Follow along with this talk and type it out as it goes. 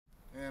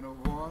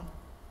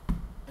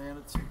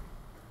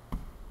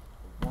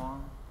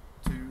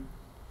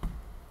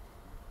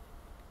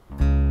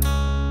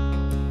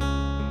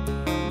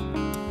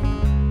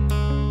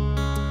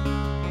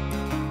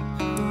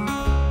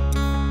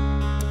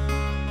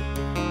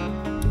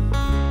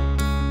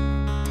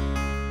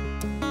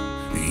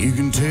You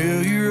can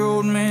tell your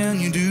old man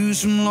you do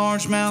some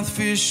largemouth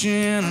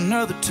fishing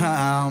another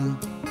time.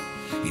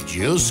 You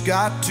just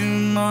got too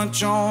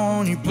much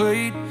on your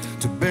plate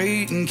to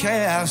bait and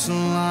cast a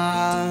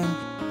line.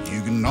 You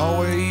can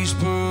always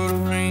put a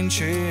rain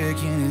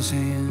check in his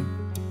hand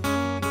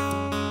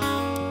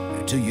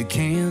until you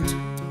can't.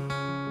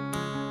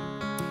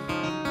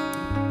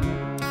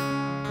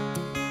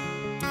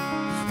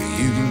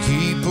 You can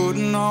keep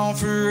putting on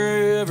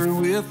forever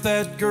with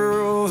that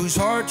girl whose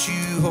heart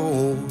you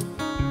hold,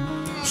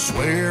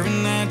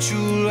 swearing that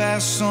you'll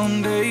last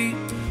someday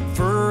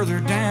further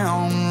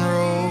down the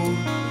road.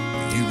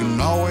 You can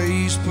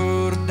always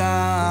put a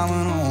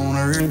diamond on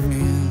her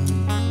hand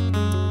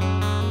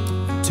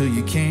until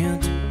you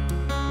can't.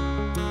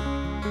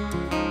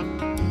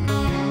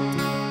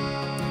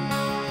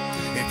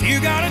 If you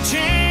got a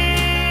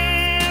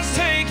chance,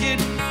 take it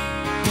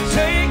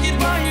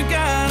while you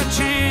got a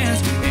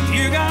chance. If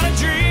you got a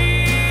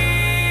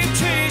dream,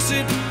 chase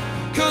it,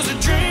 'cause a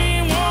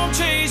dream won't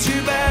chase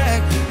you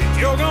back. If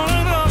you're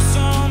gonna love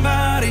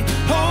somebody,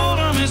 hold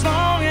them as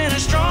long and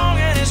as strong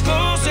and as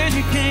close as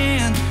you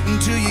can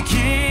until you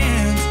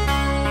can't.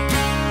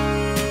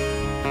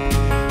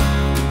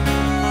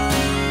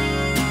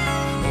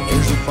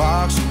 There's a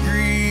box of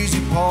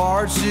greasy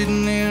parts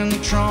sitting in the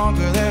trunk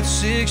of that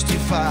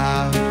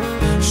 65,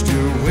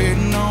 still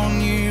waiting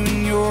on you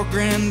and your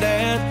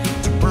granddad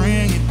to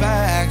bring it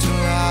back to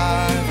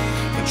life.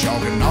 But y'all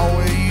can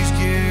always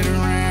get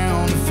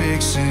around to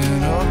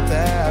fixing up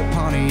that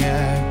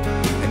Pontiac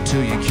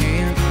until you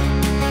can't.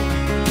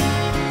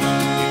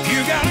 If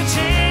you got a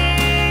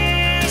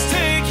chance,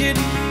 take it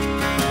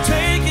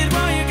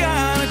while you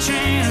got a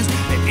chance.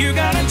 If you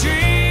got a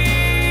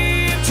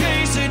dream,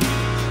 chase it,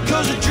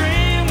 'cause a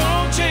dream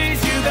won't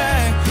chase you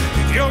back.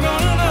 If you're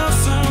gonna love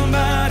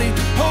somebody,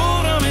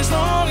 hold them as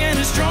long and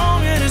as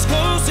strong and as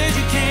close as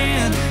you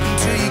can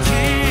until you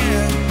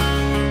can.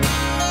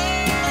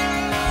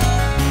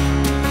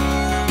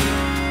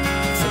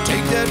 So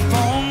take that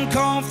phone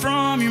call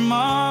from your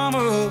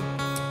mama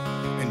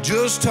and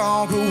just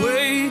talk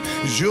away,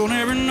 'cause you'll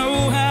never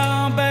know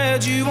how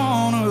bad you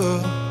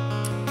wanna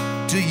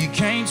till you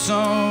can't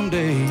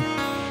someday.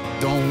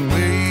 Don't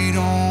wait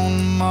on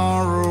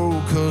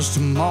tomorrow, 'cause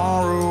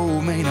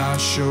tomorrow may not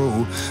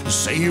show.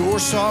 Say your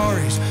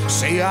sorries,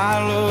 say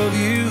I love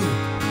you,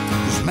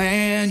 'cause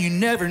man, you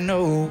never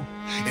know.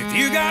 If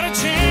you got a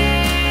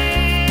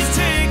chance,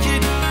 take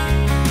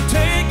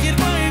it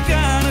while you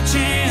got a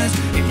chance.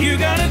 If you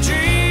got a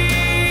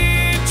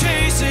dream,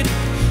 chase it,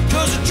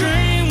 'cause a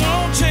dream